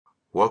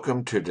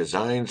Welcome to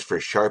Designs for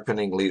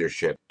Sharpening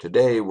Leadership.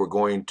 Today we're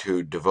going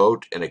to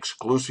devote an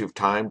exclusive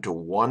time to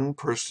one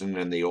person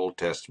in the Old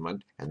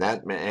Testament, and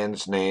that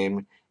man's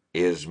name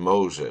is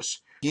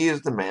Moses. He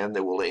is the man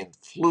that will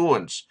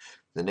influence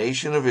the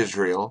nation of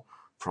Israel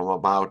from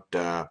about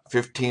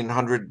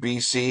 1500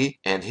 BC,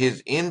 and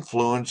his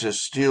influence is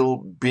still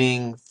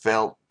being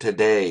felt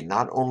today,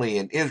 not only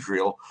in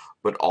Israel,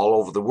 but all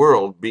over the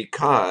world,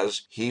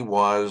 because he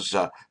was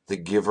the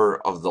giver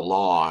of the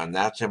law. And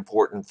that's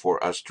important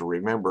for us to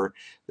remember,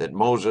 that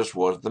Moses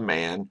was the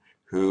man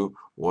who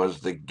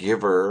was the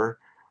giver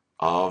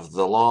of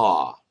the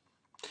law.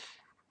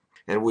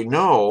 And we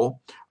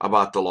know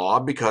about the law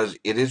because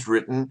it is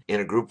written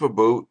in a group of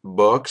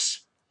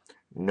books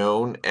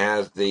known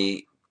as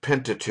the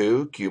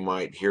Pentateuch. You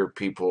might hear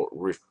people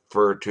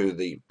refer to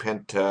the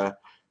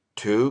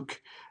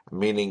Pentateuch,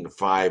 meaning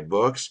 5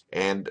 books,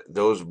 and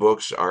those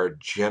books are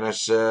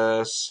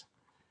Genesis,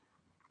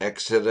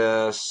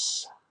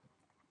 Exodus,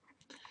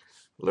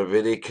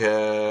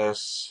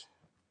 Leviticus,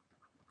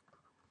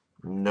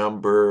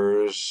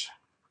 Numbers,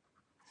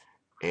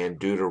 and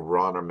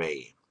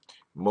Deuteronomy.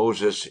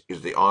 Moses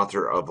is the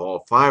author of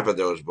all 5 of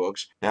those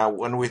books. Now,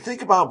 when we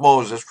think about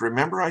Moses,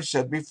 remember I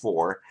said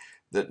before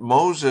that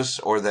Moses,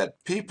 or that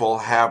people,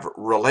 have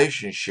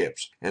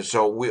relationships. And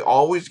so we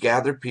always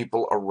gather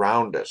people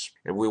around us.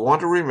 And we want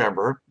to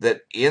remember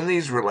that in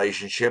these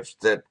relationships,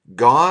 that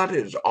God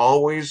is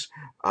always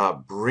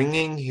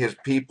bringing his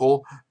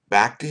people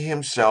back to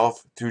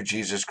himself through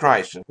Jesus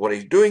Christ. And what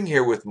he's doing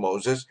here with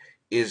Moses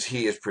is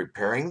he is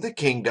preparing the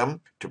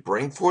kingdom to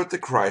bring forth the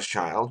Christ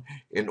child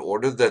in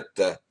order that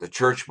the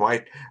church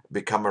might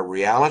become a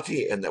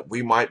reality and that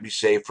we might be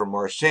saved from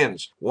our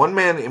sins. One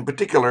man in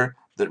particular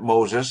that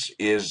Moses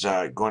is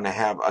going to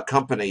have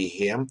accompany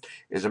him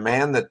is a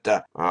man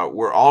that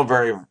we're all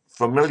very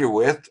familiar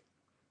with,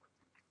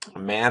 a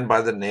man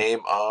by the name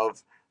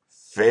of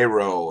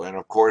Pharaoh. And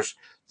of course,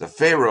 the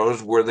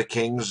Pharaohs were the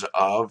kings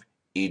of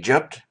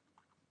Egypt.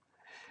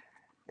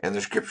 And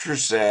the scripture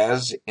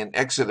says in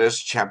Exodus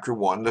chapter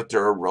 1 that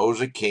there arose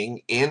a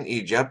king in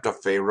Egypt, a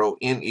Pharaoh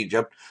in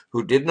Egypt,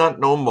 who did not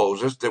know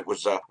Moses. That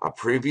was a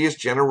previous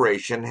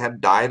generation had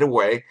died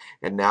away,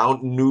 and now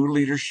new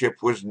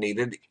leadership was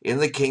needed in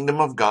the kingdom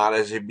of God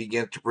as he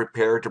began to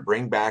prepare to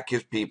bring back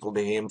his people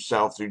to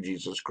himself through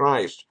Jesus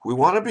Christ. We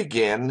want to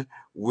begin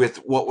with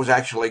what was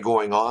actually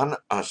going on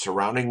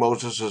surrounding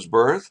Moses'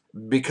 birth,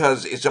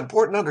 because it's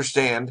important to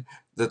understand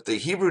that the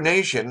Hebrew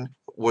nation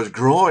was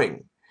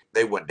growing.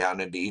 They went down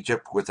into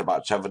Egypt with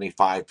about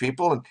 75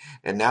 people,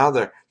 and now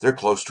they're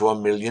close to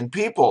 1 million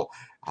people.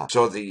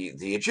 So the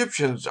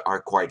Egyptians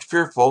are quite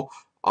fearful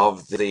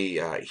of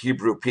the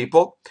Hebrew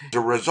people. As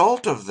a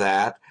result of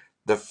that,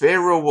 the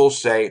Pharaoh will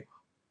say,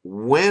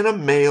 when a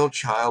male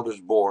child is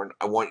born,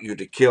 I want you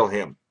to kill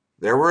him.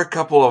 There were a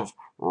couple of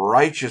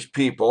righteous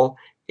people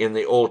in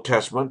the Old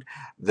Testament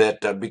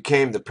that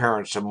became the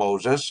parents of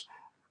Moses,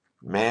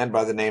 a man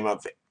by the name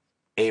of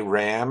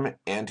Aram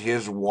and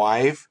his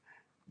wife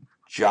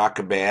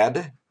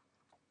Jochebed.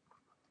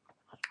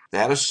 They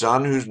had a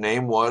son whose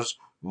name was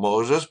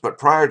Moses, but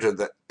prior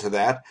to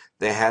that,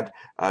 they had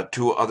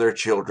 2 other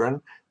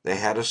children. They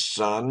had a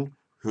son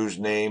whose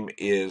name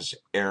is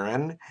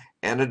Aaron,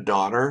 and a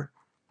daughter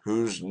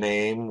whose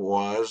name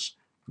was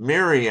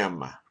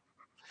Miriam.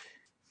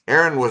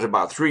 Aaron was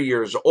about 3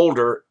 years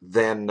older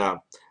than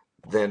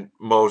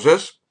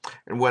Moses.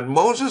 And when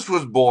Moses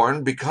was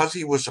born, because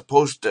he was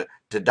supposed to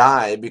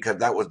die, because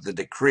that was the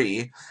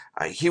decree,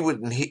 he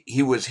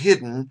was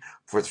hidden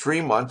for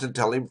 3 months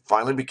until he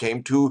finally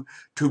became too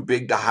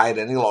big to hide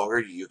any longer.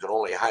 You can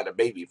only hide a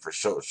baby for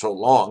so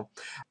long.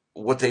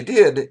 What they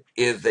did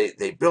is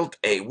they built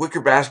a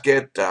wicker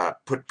basket,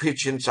 put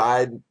pitch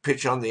inside,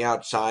 pitch on the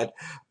outside,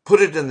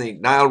 put it in the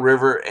Nile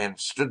River, and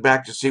stood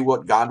back to see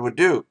what God would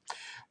do.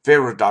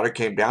 Pharaoh's daughter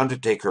came down to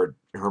take her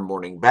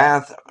morning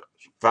bath,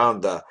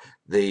 found the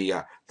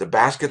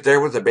basket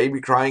there with the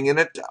baby crying in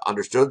it,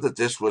 understood that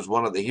this was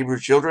one of the Hebrew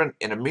children,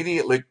 and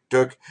immediately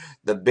took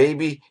the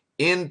baby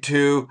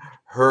into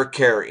her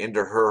care,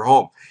 into her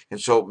home. And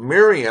so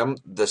Miriam,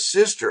 the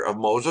sister of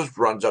Moses,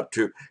 runs up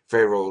to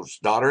Pharaoh's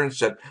daughter and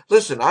said,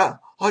 listen,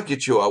 I'll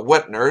get you a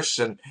wet nurse,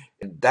 and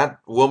that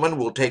woman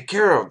will take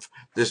care of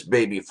this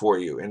baby for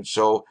you. And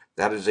so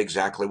that is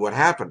exactly what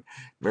happened.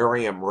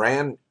 Miriam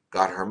ran,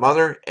 got her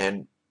mother,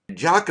 and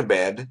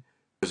Jochebed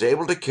was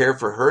able to care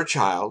for her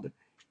child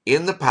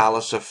in the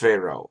palace of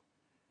Pharaoh.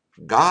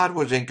 God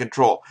was in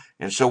control.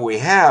 And so we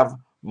have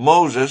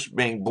Moses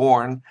being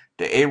born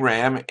to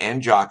Aram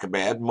and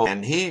Jochebed,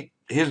 and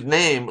his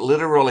name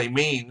literally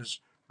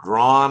means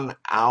drawn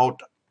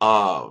out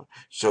of.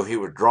 So he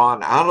was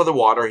drawn out of the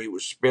water, he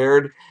was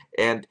spared,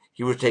 and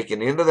he was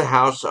taken into the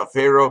house of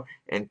Pharaoh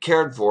and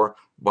cared for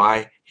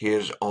by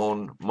his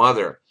own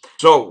mother.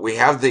 So we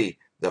have the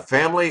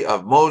family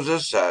of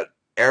Moses,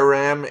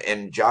 Aram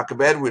and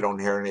Jochebed. We don't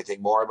hear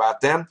anything more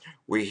about them.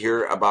 We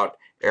hear about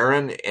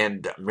Aaron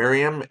and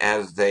Miriam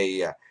as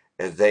they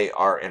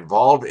are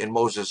involved in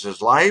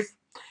Moses' life.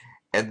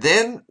 And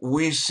then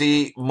we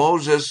see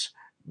Moses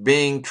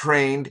being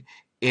trained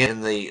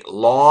in the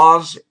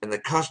laws and the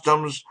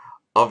customs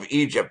of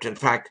Egypt. In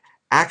fact,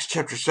 Acts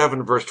chapter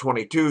 7, verse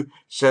 22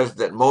 says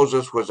that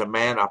Moses was a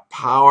man of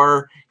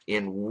power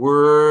in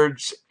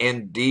words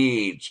and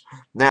deeds.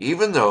 Now,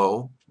 even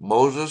though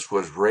Moses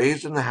was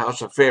raised in the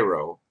house of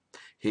Pharaoh,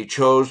 he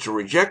chose to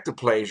reject the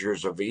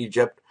pleasures of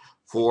Egypt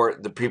for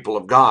the people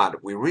of God.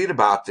 We read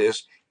about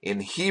this in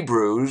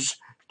Hebrews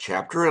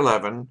chapter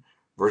 11,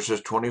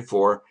 verses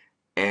 24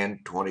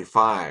 and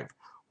 25.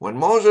 When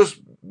Moses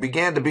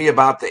began to be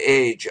about the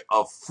age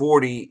of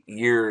 40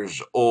 years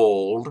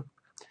old,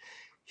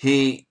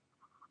 he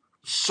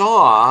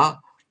saw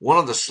one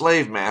of the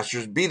slave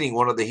masters beating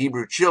one of the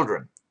Hebrew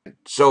children.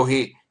 So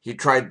he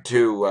tried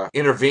to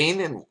intervene,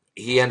 and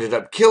he ended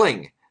up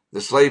killing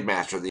the slave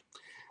master.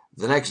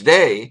 The next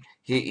day,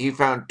 he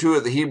found two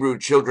of the Hebrew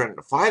children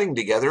fighting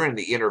together, and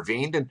he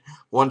intervened. And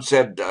one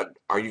said,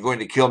 "Are you going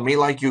to kill me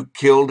like you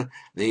killed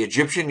the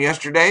Egyptian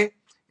yesterday?"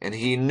 And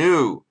he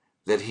knew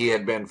that he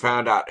had been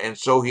found out. And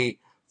so he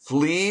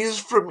flees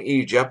from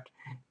Egypt,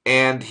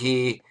 and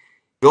he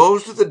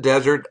goes to the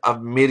desert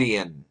of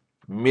Midian.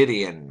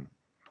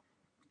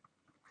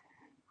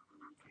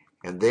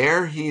 And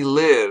there he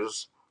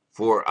lives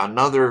for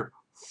another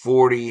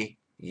 40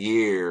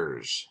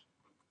 years.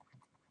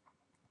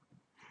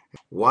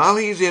 While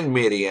he's in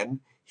Midian,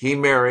 he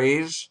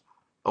marries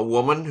a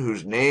woman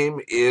whose name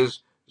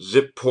is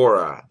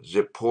Zipporah.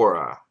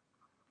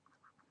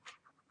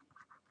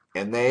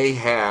 And they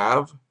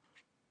have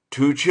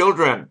two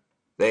children.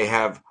 They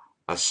have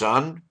a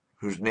son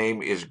whose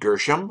name is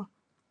Gershom,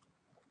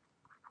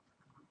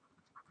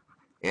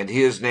 and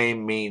his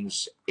name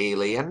means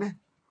alien.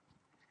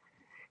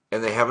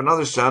 And they have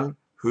another son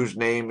whose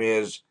name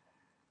is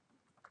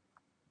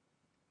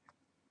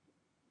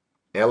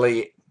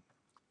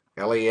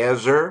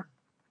Eliezer,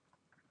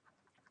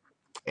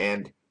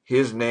 and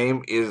his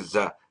name is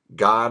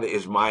God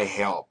is my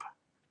help.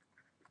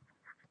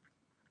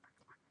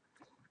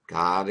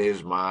 God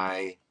is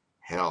my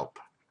help.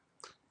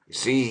 You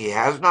see, he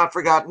has not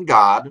forgotten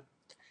God.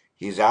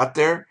 He's out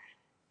there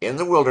in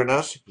the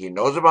wilderness. He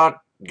knows about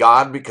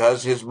God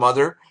because his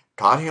mother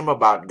taught him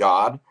about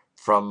God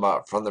from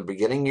the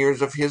beginning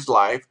years of his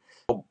life.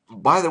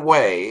 By the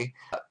way,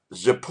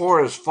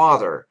 Zipporah's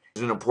father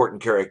is an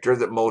important character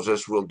that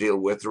Moses will deal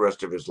with the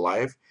rest of his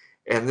life,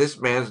 and this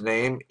man's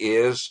name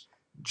is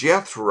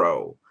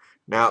Jethro.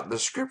 Now, the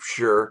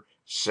scripture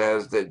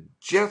says that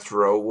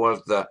Jethro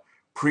was the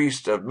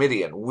priest of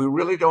Midian. We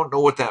really don't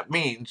know what that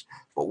means,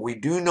 but we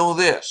do know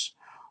this.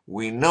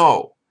 We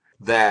know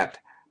that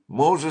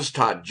Moses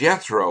taught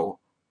Jethro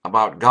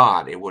about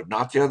God. It was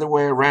not the other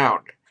way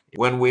around.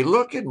 When we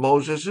look at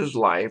Moses'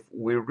 life,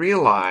 we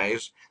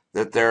realize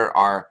that there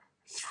are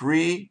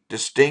three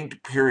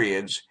distinct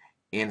periods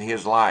in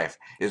his life.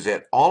 Is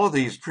that all of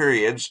these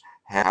periods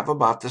have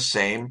about the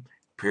same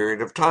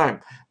period of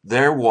time.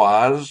 There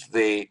was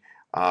the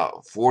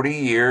 40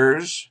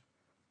 years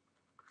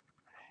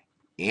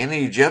in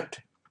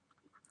Egypt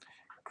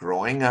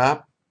growing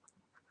up.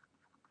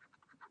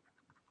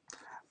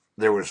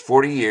 There was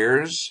 40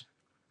 years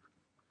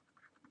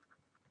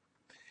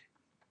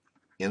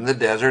in the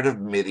desert of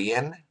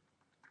Midian.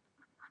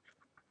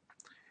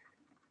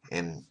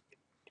 And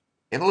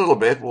in a little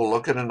bit, we'll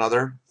look at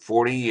another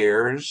 40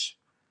 years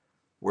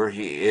where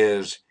he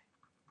is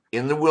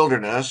in the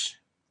wilderness,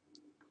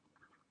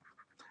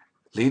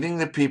 leading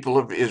the people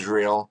of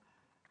Israel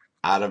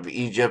out of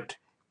Egypt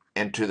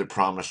and to the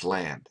promised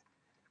land.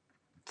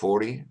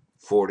 40,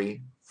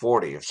 40,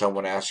 40. If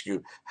someone asks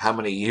you how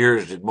many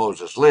years did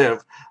Moses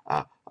live,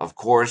 of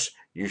course,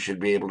 you should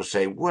be able to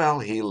say, well,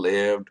 he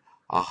lived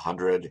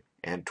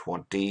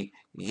 120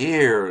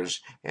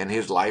 years, and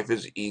his life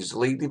is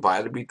easily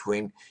divided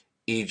between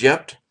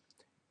Egypt,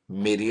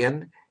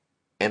 Midian,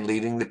 and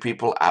leading the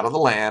people out of the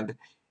land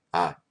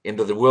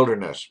into the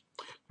wilderness.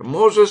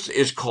 Moses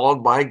is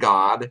called by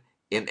God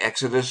in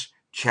Exodus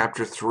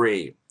chapter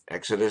 3.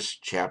 Exodus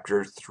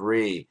chapter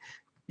 3.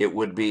 It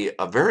would be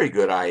a very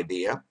good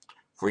idea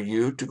for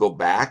you to go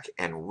back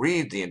and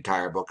read the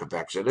entire book of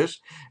Exodus.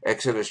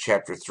 Exodus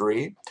chapter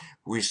 3,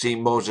 we see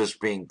Moses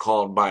being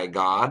called by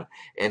God,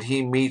 and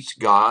he meets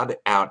God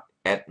out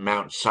at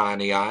Mount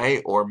Sinai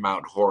or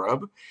Mount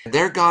Horeb.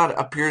 There God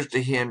appears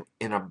to him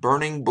in a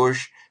burning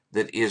bush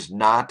that is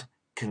not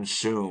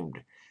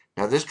consumed.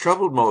 Now this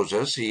troubled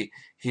Moses. He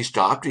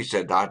stopped. He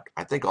said, I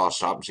think I'll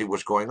stop and see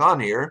what's going on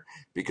here,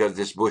 because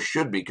this bush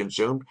should be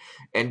consumed.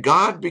 And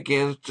God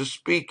begins to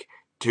speak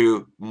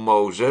to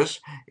Moses.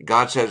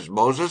 God says,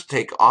 Moses,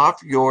 take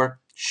off your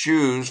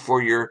shoes,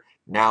 for you're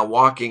now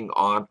walking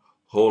on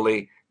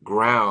holy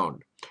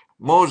ground.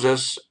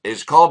 Moses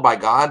is called by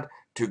God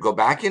to go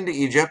back into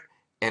Egypt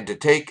and to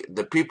take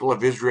the people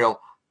of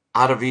Israel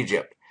out of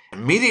Egypt.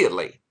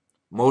 Immediately,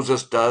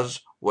 Moses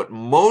does what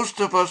most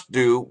of us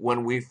do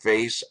when we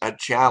face a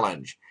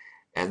challenge,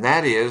 and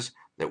that is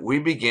that we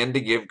begin to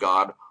give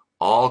God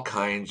all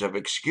kinds of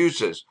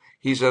excuses.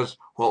 He says,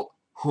 well,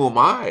 who am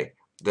I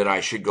that I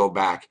should go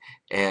back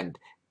and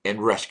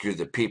rescue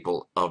the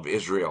people of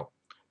Israel?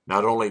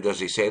 Not only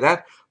does he say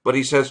that, but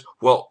he says,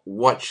 well,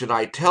 what should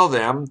I tell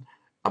them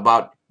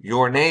about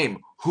your name.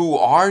 Who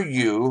are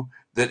you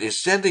that is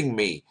sending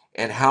me?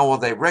 And how will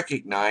they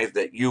recognize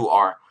that you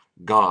are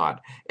God?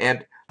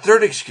 And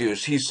third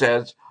excuse, he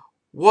says,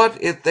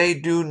 what if they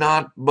do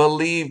not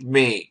believe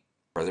me?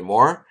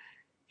 Furthermore,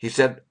 he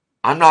said,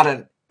 I'm not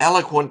an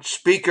eloquent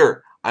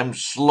speaker. I'm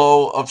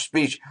slow of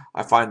speech.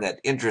 I find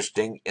that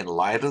interesting in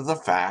light of the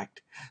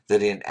fact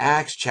that in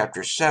Acts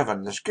chapter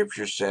 7, the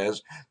scripture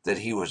says that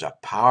he was a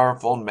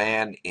powerful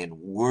man in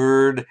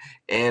word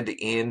and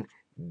in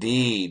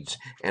deeds.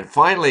 And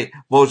finally,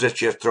 Moses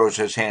just throws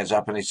his hands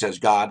up and he says,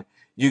 God,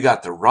 you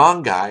got the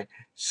wrong guy.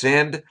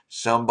 Send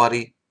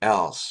somebody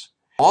else.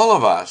 All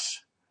of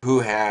us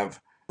who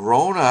have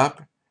grown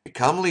up,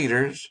 become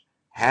leaders,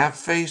 have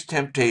faced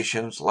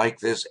temptations like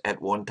this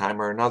at one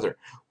time or another.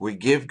 We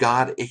give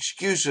God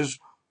excuses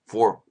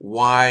for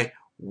why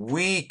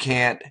we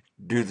can't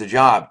do the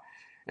job.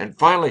 And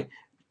finally,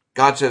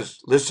 God says,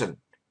 listen,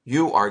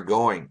 you are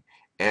going,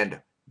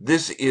 and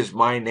this is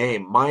my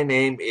name. My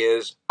name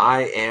is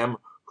I am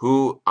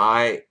who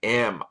I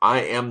am.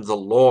 I am the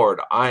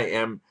Lord. I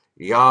am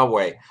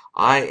Yahweh.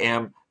 I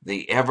am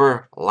the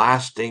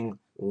everlasting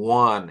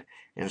one.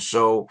 And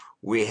so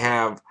we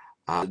have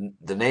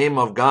the name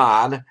of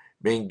God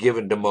being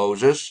given to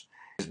Moses.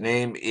 His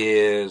name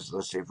is,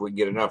 let's see if we can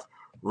get enough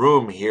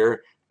room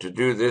here to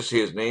do this.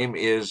 His name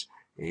is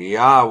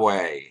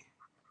Yahweh.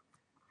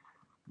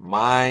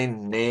 My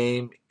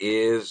name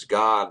is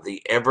God,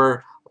 the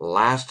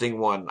everlasting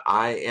one.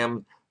 I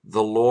am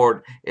the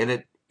Lord.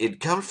 And it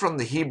comes from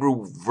the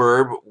Hebrew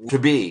verb to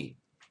be.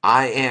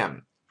 I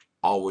am.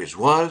 Always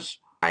was,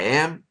 I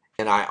am,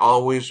 and I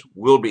always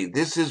will be.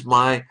 This is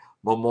my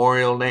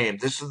memorial name.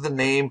 This is the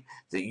name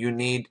that you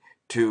need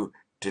to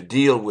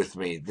deal with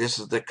me. This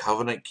is the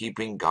covenant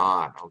keeping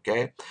God,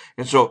 okay?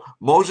 And so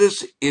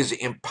Moses is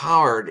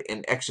empowered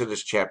in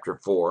Exodus chapter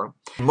 4.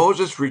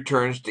 Moses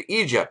returns to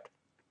Egypt.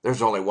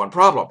 There's only one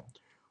problem.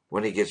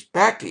 When he gets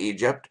back to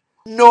Egypt,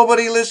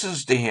 nobody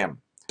listens to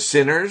him.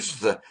 Sinners,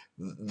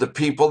 the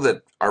people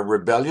that are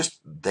rebellious,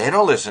 they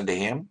don't listen to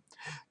him.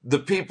 The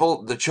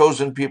people, the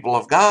chosen people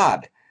of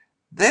God,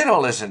 they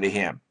don't listen to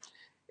him.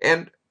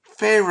 And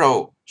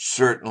Pharaoh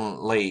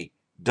certainly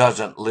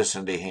doesn't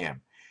listen to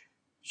him.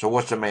 So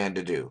what's a man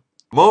to do?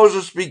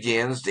 Moses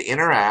begins to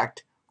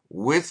interact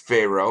with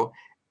Pharaoh,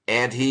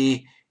 and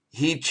he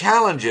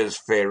challenges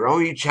Pharaoh.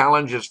 He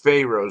challenges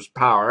Pharaoh's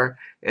power,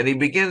 and he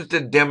begins to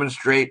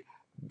demonstrate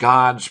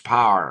God's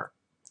power.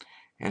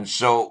 And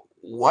so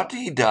what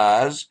he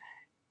does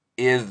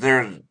is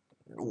there's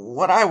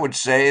what I would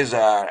say is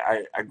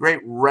a great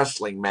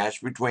wrestling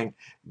match between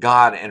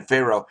God and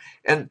Pharaoh.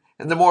 And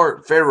the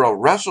more Pharaoh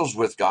wrestles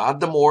with God,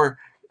 the more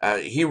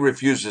he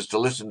refuses to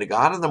listen to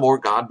God, and the more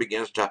God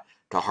begins to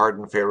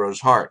harden Pharaoh's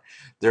heart.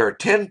 There are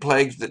 10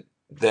 plagues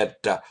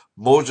that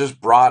Moses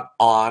brought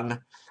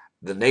on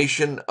the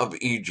nation of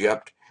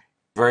Egypt.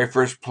 The very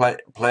first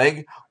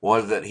plague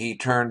was that he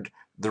turned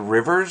the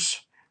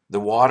rivers, the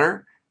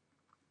water,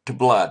 to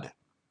blood.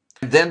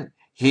 And then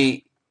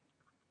he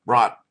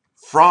brought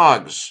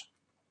frogs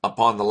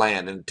upon the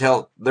land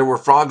until there were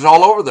frogs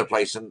all over the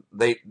place, and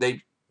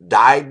they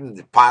died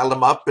and piled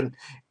them up, and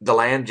the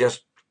land it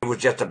was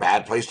just a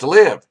bad place to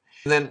live.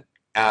 And then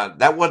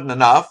that wasn't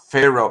enough.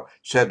 Pharaoh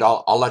said,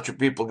 I'll let your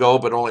people go,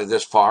 but only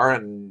this far,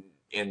 and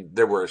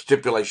there were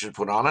stipulations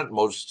put on it.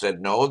 Moses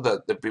said no,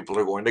 the people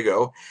are going to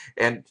go,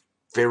 and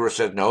Pharaoh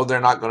said no,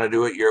 they're not going to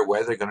do it your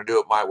way, they're going to do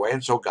it my way.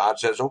 And so God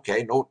says,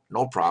 okay,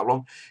 no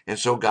problem. And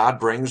so God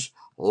brings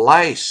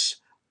lice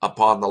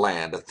upon the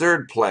land, a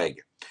third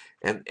plague.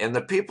 And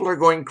the people are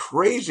going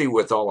crazy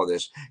with all of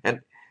this.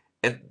 And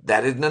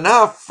that isn't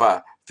enough.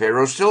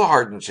 Pharaoh still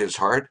hardens his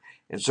heart.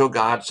 And so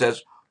God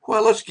says,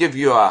 well, let's give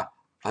you a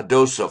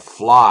dose of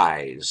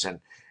flies.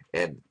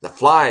 And the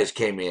flies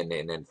came in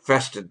and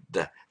infested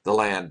the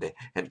land.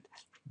 And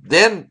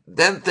then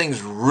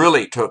things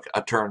really took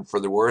a turn for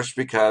the worse,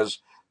 because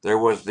there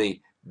was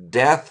the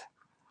death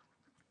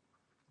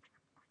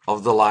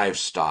of the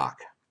livestock.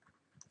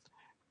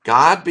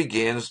 God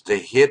begins to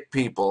hit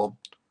people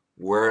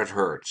where it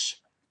hurts,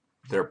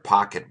 their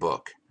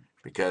pocketbook,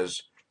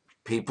 because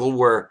people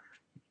were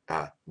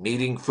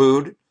needing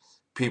food,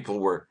 people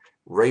were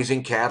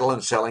raising cattle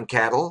and selling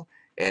cattle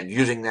and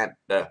using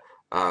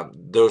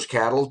those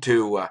cattle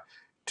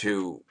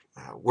to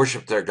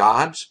worship their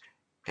gods.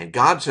 And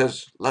God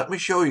says, let me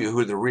show you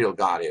who the real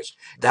God is.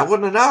 That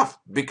wasn't enough,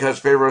 because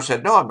Pharaoh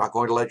said, no, I'm not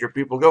going to let your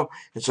people go.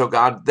 And so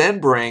God then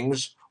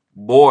brings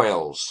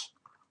boils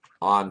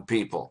on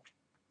people.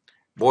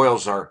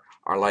 Boils are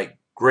like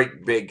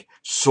great big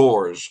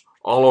sores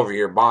all over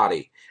your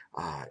body.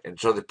 And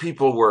so the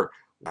people were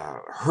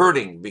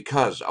hurting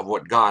because of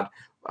what God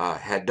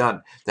had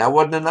done. That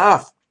wasn't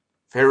enough.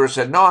 Pharaoh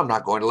said, no, I'm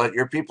not going to let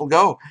your people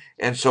go.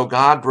 And so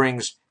God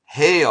brings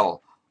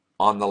hail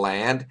on the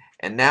land.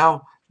 And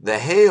now the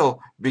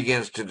hail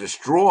begins to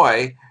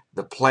destroy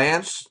the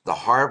plants, the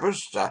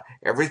harvest,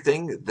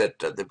 everything that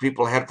the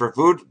people had for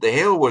food. The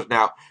hail was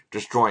now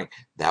destroying.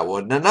 That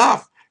wasn't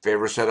enough.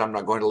 Pharaoh said, I'm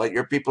not going to let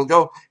your people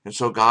go. And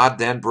so God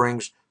then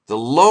brings the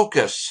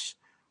locusts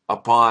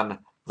upon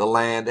the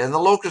land, and the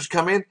locusts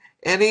come in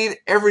and eat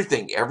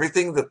everything.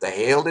 Everything that the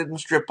hail didn't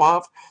strip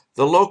off,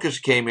 the locusts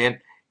came in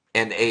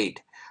and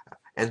ate.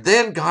 And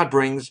then God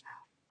brings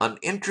an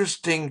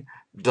interesting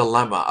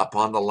dilemma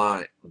upon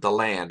the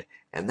land,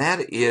 and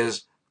that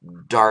is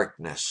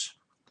darkness.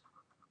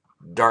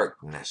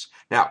 Darkness.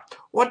 Now,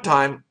 one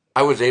time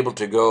I was able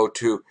to go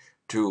to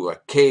a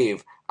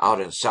cave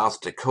out in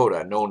South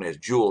Dakota known as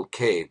Jewel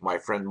Cave. My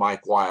friend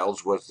Mike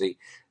Wiles was the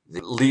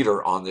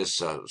leader on this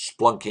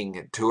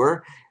splunking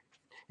tour,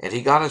 and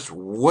he got us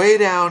way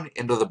down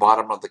into the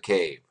bottom of the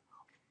cave,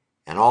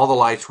 and all the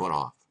lights went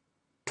off.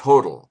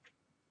 Total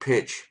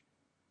pitch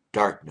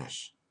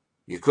darkness.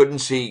 You couldn't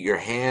see your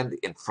hand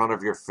in front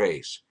of your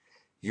face.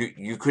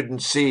 You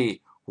couldn't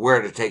see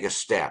where to take a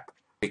step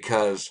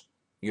because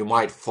you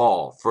might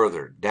fall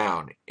further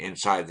down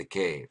inside the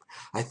cave.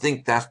 I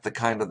think that's the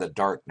kind of the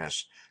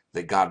darkness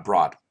that God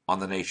brought on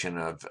the nation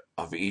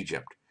of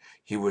Egypt.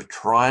 He was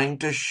trying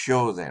to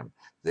show them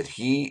that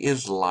he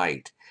is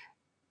light,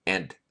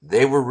 and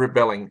they were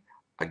rebelling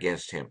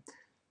against him.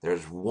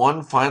 There's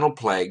one final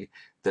plague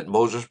that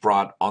Moses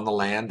brought on the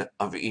land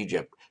of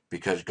Egypt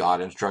because God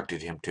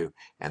instructed him to,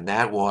 and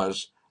that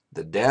was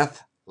the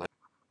death.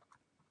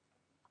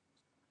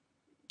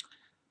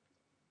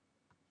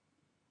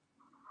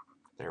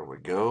 There we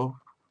go.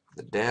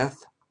 The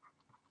death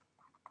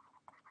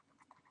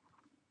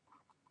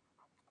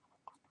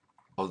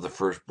of the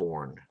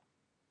firstborn.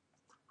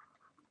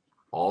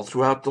 All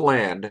throughout the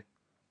land,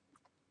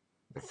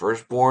 the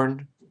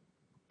firstborn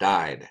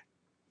died,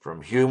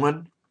 from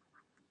human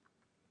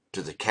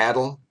to the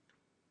cattle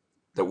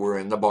that were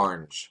in the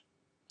barns.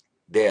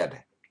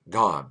 Dead,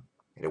 gone.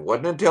 And it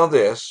wasn't until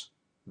this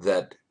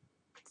that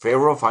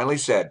Pharaoh finally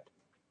said,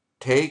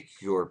 "Take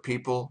your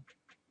people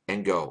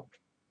and go."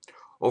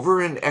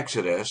 Over in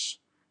Exodus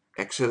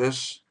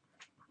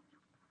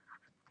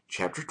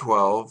chapter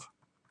 12,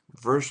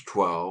 verse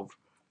 12,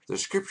 the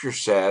scripture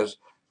says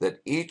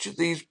that each of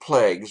these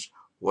plagues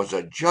was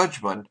a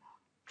judgment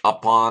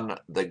upon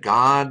the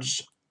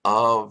gods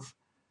of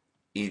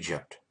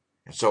Egypt.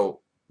 And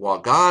so while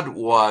God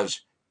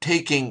was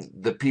taking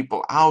the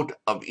people out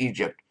of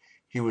Egypt,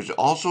 he was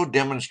also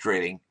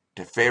demonstrating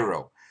to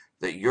Pharaoh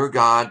that your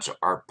gods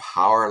are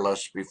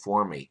powerless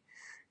before me.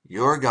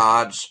 Your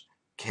gods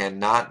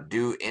cannot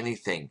do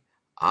anything.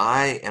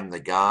 I am the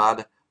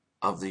God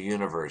of the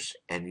universe,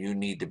 and you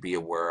need to be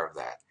aware of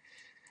that.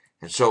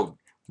 And so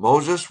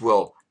Moses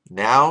will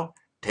now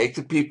take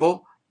the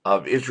people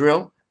of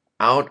Israel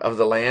out of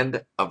the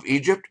land of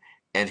Egypt,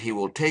 and he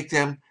will take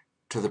them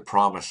to the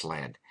promised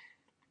land.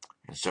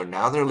 And so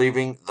now they're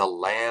leaving the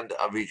land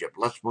of Egypt.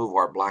 Let's move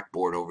our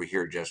blackboard over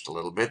here just a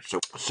little bit.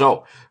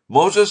 So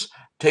Moses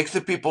takes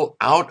the people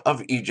out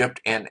of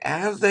Egypt, and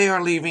as they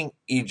are leaving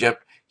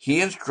Egypt,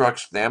 he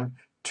instructs them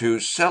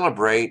to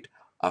celebrate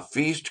a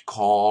feast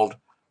called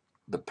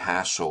the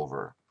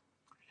Passover.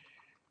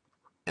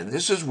 And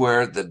this is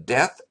where the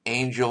death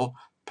angel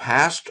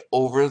passed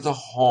over the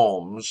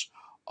homes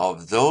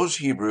of those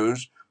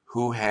Hebrews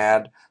who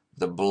had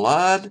the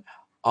blood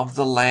of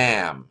the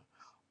lamb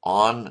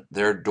on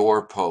their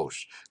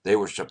doorposts. They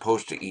were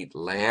supposed to eat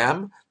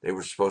lamb. They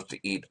were supposed to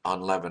eat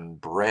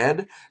unleavened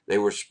bread. They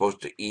were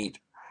supposed to eat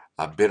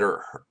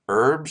bitter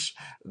herbs.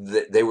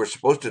 They were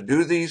supposed to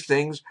do these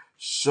things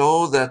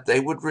so that they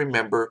would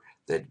remember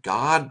that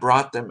God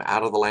brought them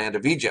out of the land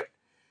of Egypt.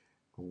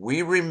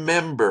 We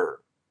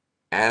remember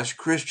as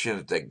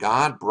Christians that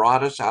God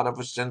brought us out of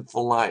a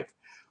sinful life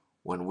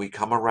when we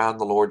come around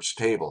the Lord's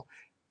table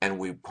and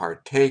we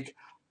partake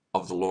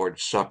of the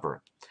Lord's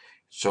Supper.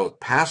 So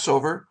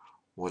Passover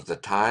was the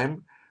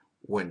time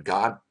when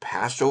God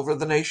passed over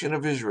the nation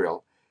of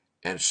Israel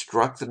and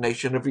struck the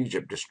nation of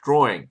Egypt,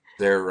 destroying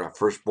their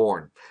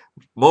firstborn.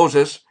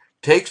 Moses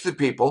takes the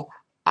people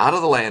out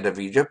of the land of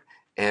Egypt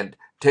and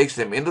takes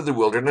them into the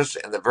wilderness,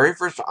 and the very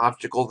first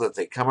obstacle that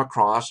they come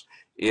across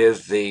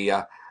is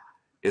the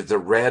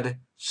Red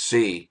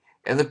Sea.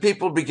 And the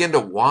people begin to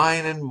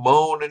whine and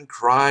moan and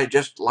cry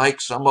just like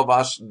some of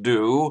us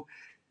do.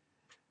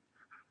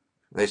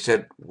 They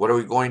said, "What are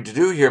we going to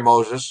do here,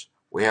 Moses?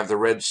 We have the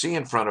Red Sea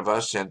in front of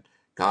us." And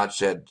God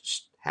said,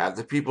 "Have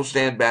the people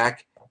stand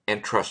back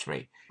and trust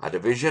me." A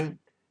division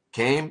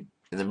came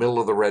in the middle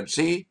of the Red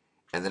Sea,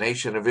 and the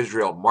nation of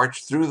Israel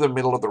marched through the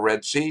middle of the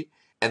Red Sea,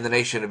 and the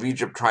nation of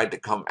Egypt tried to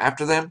come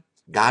after them.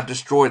 God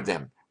destroyed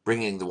them,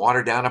 bringing the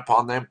water down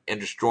upon them and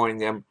destroying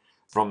them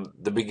from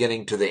the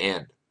beginning to the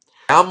end.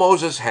 Now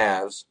Moses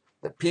has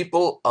the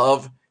people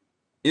of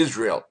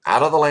Israel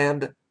out of the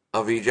land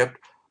of Egypt,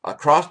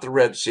 across the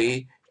Red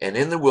Sea, and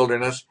in the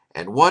wilderness.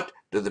 And what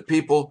do the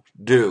people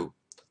do?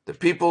 The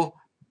people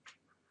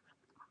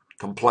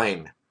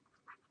complain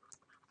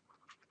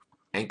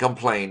and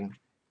complain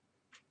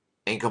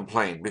and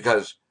complain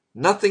because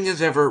nothing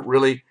is ever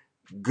really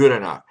good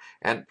enough.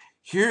 And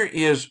here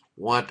is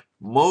what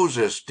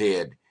Moses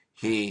did.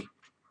 He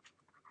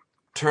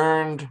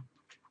turned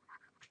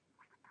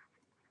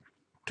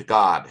to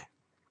God.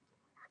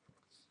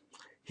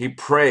 He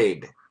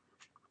prayed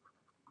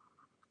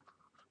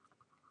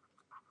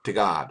to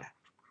God.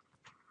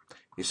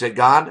 He said,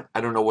 God, I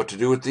don't know what to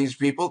do with these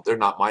people. They're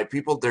not my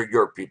people. They're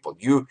your people.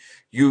 You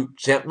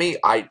sent me.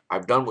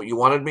 I've done what you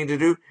wanted me to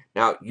do.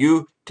 Now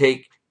you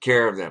take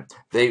care of them.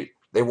 They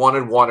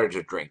wanted water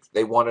to drink.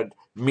 They wanted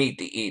meat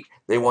to eat.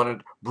 They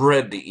wanted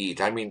bread to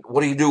eat. I mean, what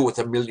do you do with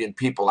 1 million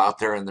people out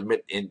there in the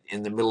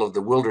middle of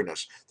the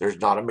wilderness? There's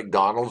not a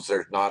McDonald's.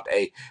 There's not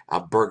a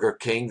Burger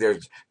King.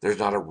 There's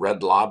not a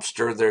Red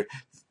Lobster.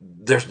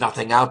 There's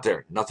nothing out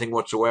there. Nothing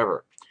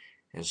whatsoever.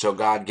 And so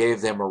God gave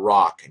them a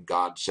rock, and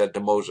God said to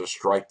Moses,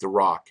 strike the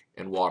rock,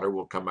 and water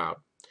will come out.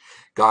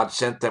 God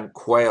sent them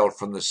quail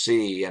from the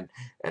sea and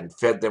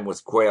fed them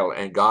with quail,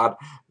 and God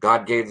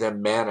gave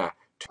them manna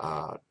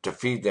to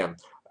feed them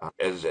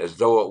as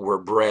though it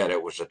were bread.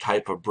 It was a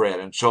type of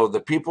bread. And so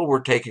the people were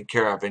taken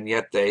care of, and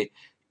yet they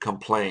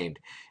complained.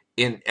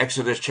 In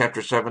Exodus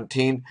chapter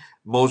 17,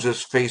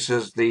 Moses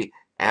faces the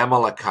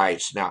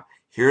Amalekites. Now,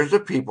 here's the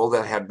people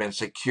that have been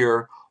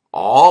secure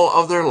all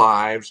of their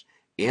lives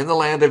in the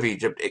land of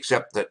Egypt,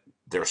 except that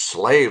they're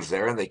slaves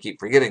there, and they keep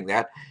forgetting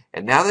that.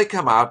 And now they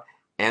come out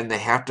and they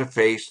have to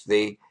face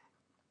the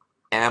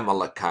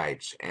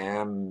Amalekites.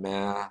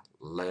 Amalekites.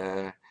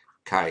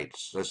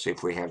 Let's see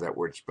if we have that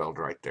word spelled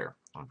right there.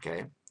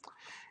 Okay.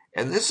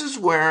 And this is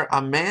where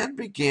a man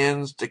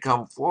begins to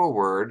come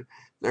forward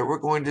that we're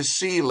going to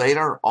see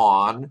later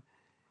on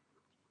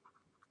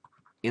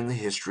in the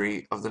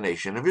history of the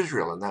nation of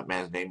Israel. And that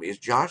man's name is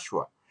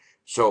Joshua.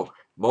 So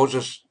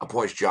Moses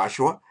appoints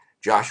Joshua.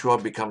 Joshua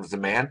becomes the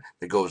man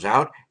that goes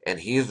out, and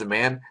he is the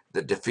man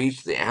that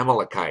defeats the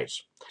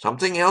Amalekites.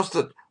 Something else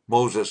that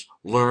Moses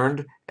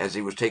learned as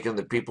he was taking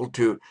the people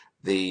to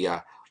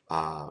the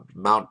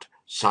Mount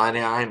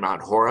Sinai,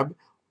 Mount Horeb,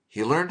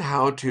 he learned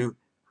how to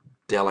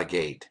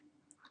delegate.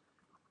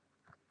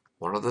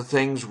 One of the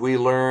things we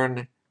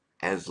learn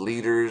as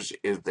leaders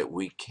is that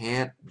we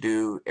can't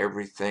do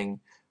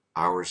everything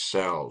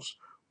ourselves.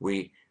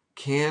 We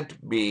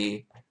can't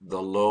be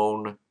the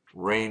lone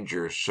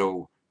ranger,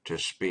 so to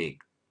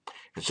speak.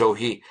 And so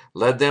he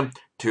led them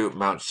to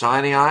Mount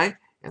Sinai,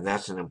 and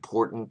that's an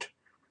important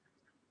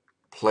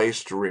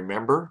place to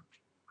remember.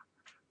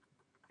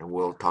 And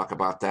we'll talk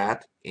about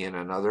that in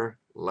another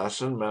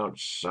lesson. Mount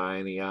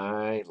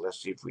Sinai.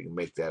 Let's see if we can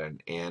make that an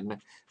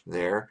N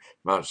there.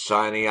 Mount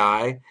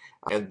Sinai.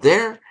 And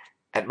there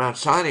at Mount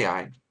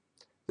Sinai,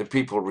 the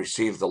people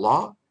received the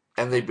law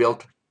and they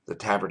built the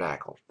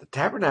tabernacle. The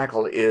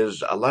tabernacle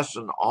is a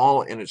lesson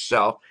all in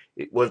itself.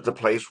 It was the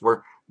place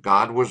where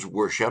God was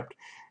worshipped.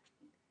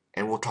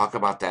 And we'll talk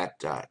about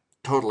that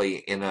totally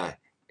in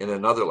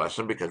another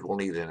lesson, because we'll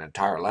need an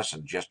entire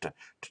lesson just to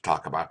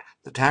talk about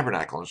the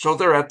tabernacle. And so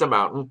they're at the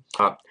mountain,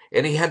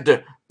 and he had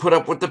to put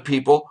up with the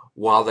people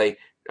while they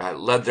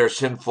led their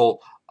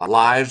sinful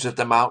lives at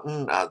the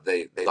mountain.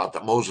 They thought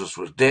that Moses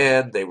was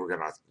dead. They were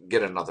going to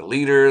get another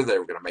leader. They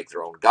were going to make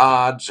their own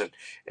gods,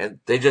 and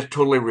they just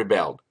totally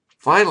rebelled.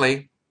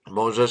 Finally,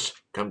 Moses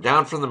comes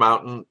down from the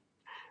mountain,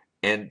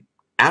 and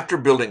after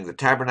building the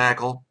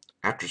tabernacle,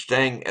 after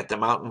staying at the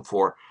mountain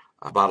for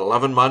about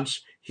 11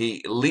 months,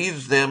 he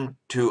leads them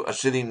to a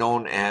city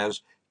known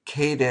as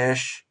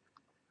Kadesh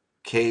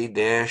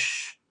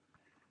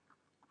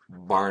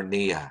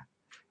Barnea.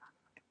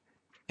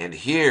 And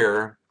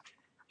here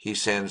he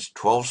sends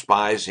 12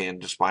 spies in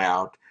to spy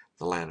out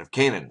the land of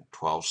Canaan.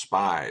 12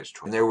 spies.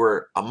 And there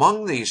were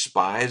among these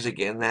spies,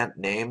 again, that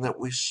name that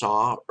we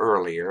saw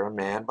earlier, a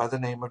man by the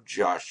name of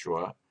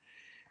Joshua,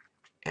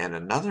 and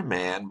another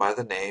man by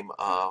the name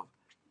of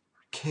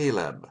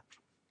Caleb.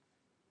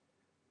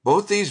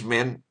 Both these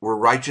men were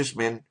righteous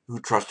men who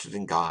trusted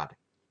in God.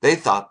 They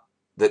thought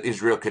that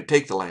Israel could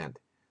take the land.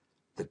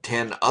 The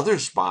 10 other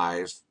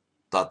spies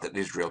thought that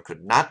Israel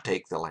could not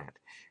take the land.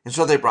 And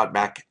so they brought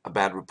back a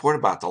bad report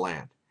about the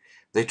land.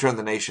 They turned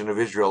the nation of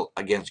Israel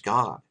against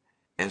God.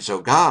 And so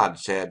God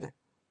said,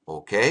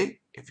 okay,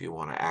 if you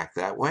want to act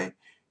that way,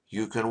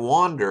 you can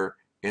wander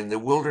in the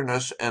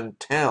wilderness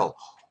until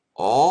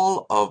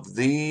all of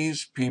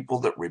these people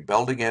that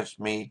rebelled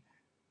against me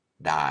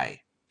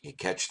die. You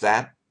catch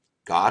that?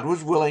 God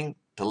was willing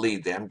to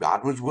lead them.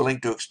 God was willing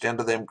to extend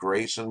to them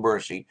grace and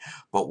mercy.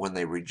 But when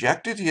they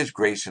rejected his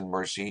grace and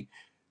mercy,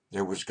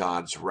 there was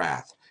God's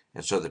wrath.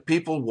 And so the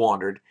people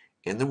wandered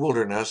in the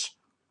wilderness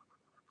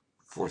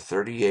for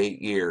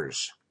 38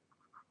 years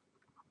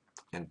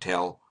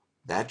until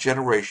that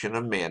generation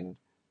of men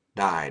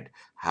died.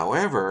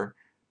 However,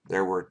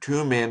 there were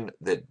 2 men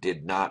that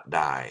did not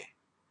die.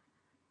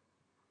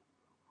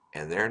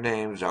 And their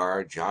names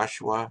are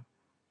Joshua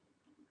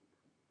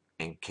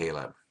and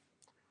Caleb.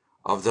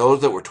 Of those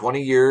that were 20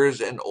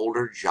 years and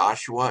older,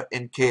 Joshua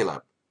and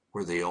Caleb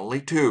were the only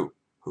 2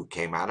 who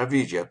came out of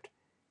Egypt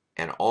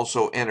and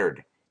also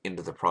entered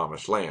into the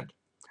promised land.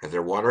 As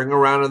they're wandering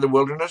around in the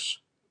wilderness,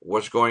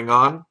 what's going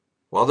on?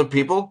 Well, the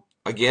people,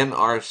 again,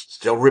 are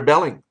still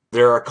rebelling.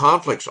 There are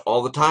conflicts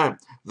all the time.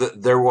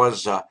 There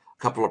was a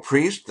couple of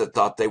priests that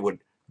thought they would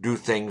do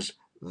things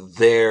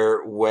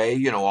their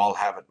way. I'll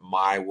have it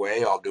my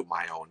way. I'll do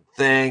my own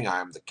thing.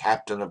 I'm the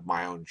captain of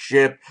my own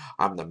ship.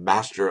 I'm the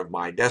master of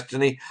my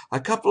destiny.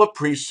 A couple of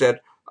priests said,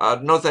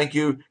 no, thank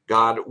you,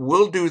 God.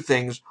 We'll do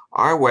things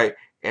our way.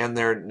 and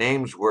their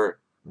names were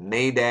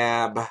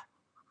Nadab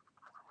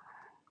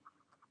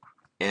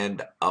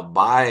and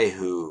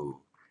Abihu.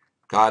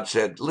 God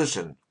said,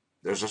 listen,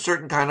 there's a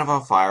certain kind of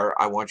a fire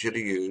I want you to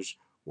use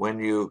when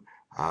you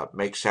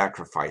make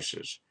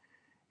sacrifices.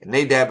 And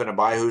Nadab and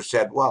Abihu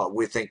said, well,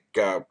 we think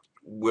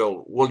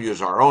we'll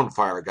use our own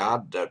fire,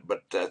 God,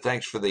 but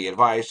thanks for the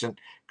advice. And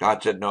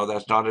God said, no,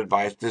 that's not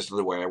advice. This is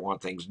the way I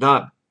want things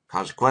done.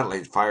 Consequently,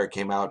 the fire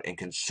came out and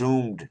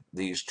consumed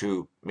these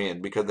two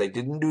men because they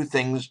didn't do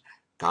things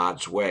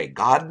God's way.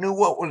 God knew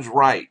what was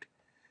right.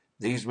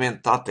 These men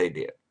thought they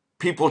did.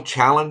 People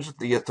challenged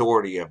the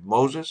authority of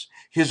Moses.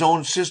 His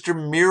own sister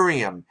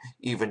Miriam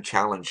even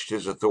challenged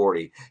his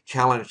authority,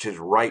 challenged his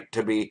right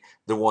to be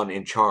the one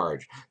in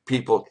charge.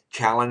 People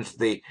challenged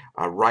the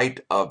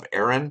right of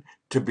Aaron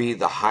to be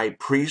the high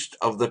priest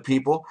of the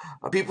people.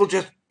 People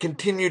just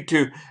continued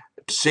to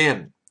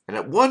sin. And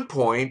at one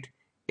point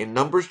in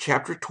Numbers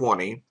chapter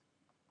 20,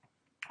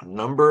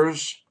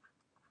 Numbers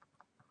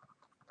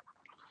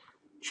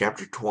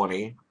chapter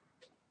 20,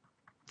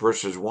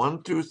 verses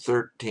 1 through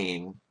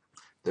 13,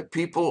 the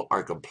people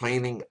are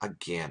complaining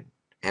again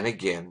and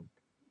again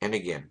and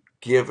again.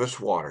 Give us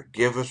water,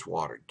 give us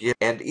water.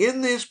 And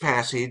in this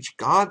passage,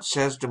 God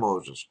says to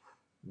Moses,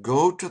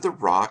 go to the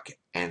rock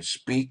and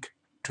speak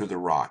to the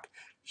rock.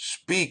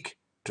 Speak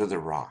to the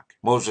rock.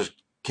 Moses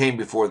came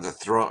before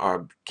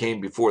the came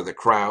before the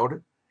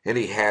crowd, and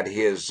he had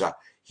his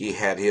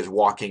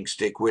walking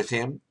stick with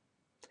him.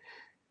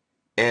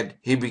 And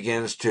he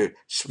begins to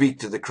speak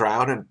to the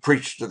crowd and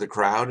preach to the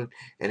crowd,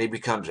 and he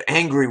becomes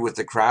angry with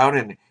the crowd.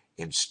 And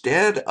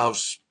instead of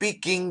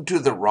speaking to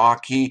the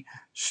rock, he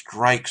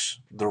strikes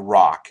the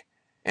rock.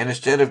 And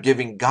instead of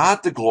giving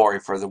God the glory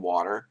for the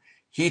water,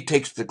 he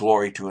takes the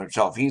glory to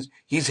himself.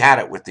 He's had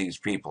it with these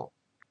people.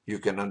 You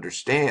can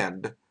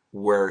understand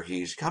where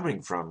he's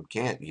coming from,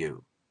 can't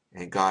you?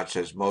 And God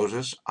says,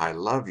 Moses, I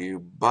love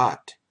you,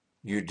 but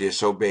you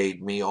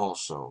disobeyed me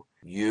also.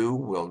 You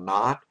will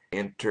not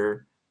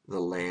enter the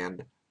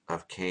land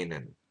of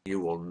Canaan. You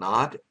will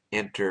not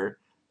enter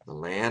the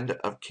land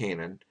of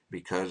Canaan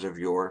because of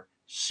your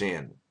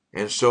sin.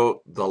 And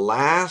so the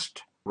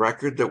last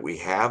record that we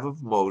have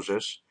of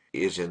Moses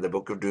is in the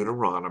book of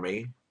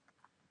Deuteronomy.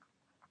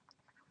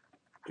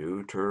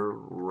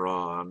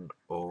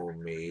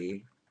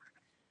 Deuteronomy,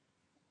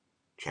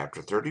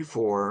 chapter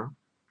 34.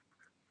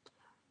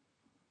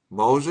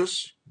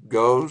 Moses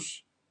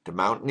goes to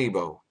Mount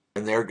Nebo,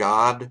 and there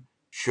God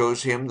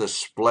shows him the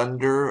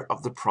splendor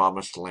of the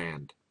promised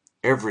land,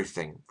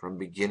 everything from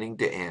beginning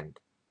to end.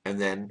 And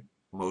then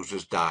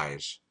Moses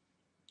dies.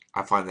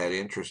 I find that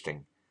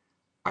interesting.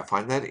 I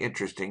find that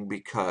interesting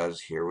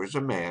because here was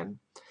a man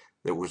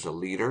that was a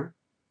leader,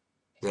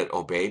 that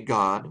obeyed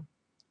God,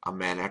 a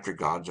man after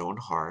God's own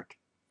heart,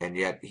 and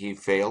yet he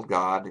failed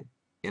God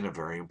in a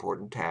very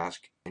important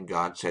task. And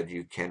God said,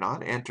 you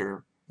cannot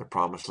enter the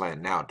promised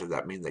land. Now, does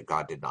that mean that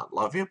God did not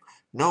love him?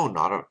 No,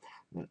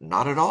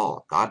 not at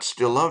all. God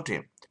still loved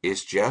him.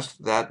 It's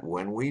just that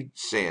when we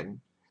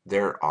sin,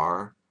 there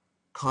are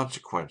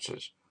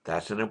consequences.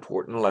 That's an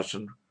important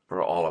lesson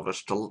for all of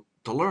us to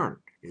learn,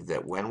 is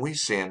that when we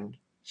sin,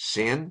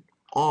 sin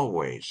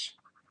always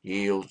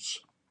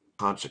yields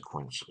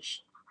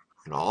consequences.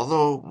 And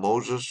although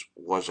Moses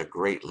was a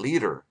great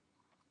leader,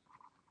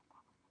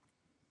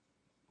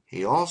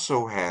 he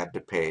also had to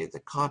pay the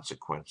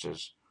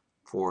consequences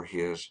for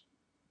his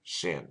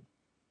sin.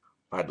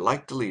 I'd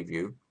like to leave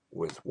you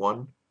with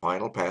one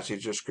final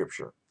passage of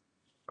Scripture.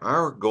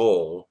 Our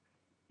goal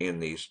in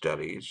these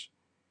studies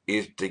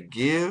is to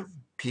give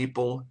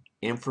people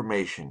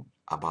information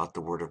about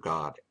the Word of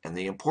God and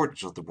the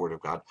importance of the Word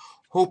of God,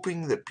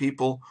 hoping that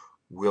people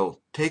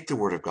will take the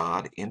Word of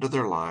God into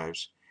their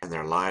lives and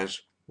their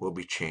lives will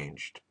be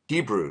changed.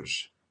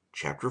 Hebrews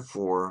chapter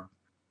 4,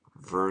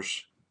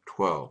 verse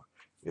 12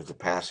 is the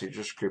passage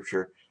of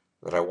Scripture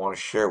that I want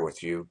to share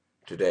with you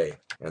today.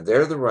 And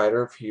there the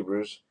writer of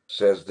Hebrews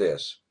says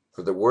this,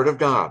 for the Word of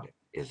God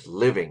is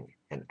living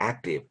and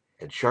active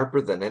and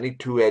sharper than any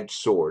two-edged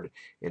sword,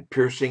 and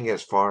piercing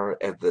as far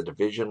as the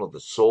division of the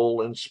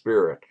soul and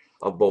spirit,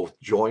 of both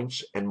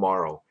joints and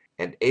marrow,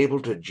 and able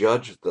to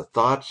judge the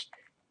thoughts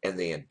and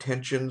the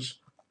intentions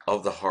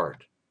of the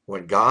heart.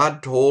 When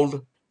God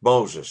told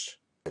Moses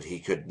that he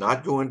could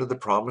not go into the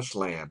promised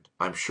land,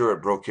 I'm sure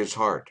it broke his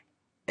heart.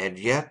 And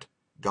yet,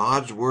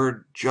 God's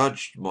word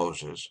judged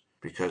Moses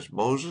because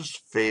Moses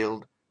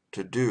failed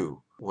to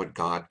do what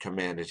God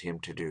commanded him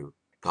to do.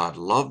 God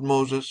loved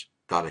Moses.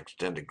 God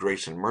extended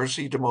grace and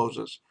mercy to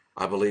Moses.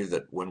 I believe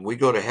that when we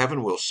go to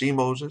heaven, we'll see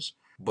Moses,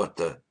 but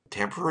the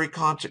temporary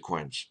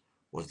consequence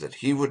was that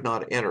he would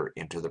not enter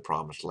into the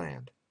promised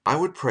land. I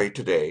would pray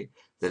today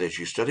that as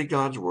you study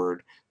God's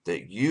word,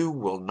 that you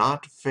will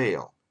not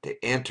fail to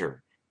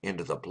enter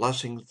into the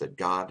blessings that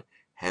God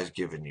has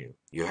given you.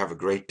 You have a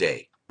great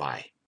day. Bye.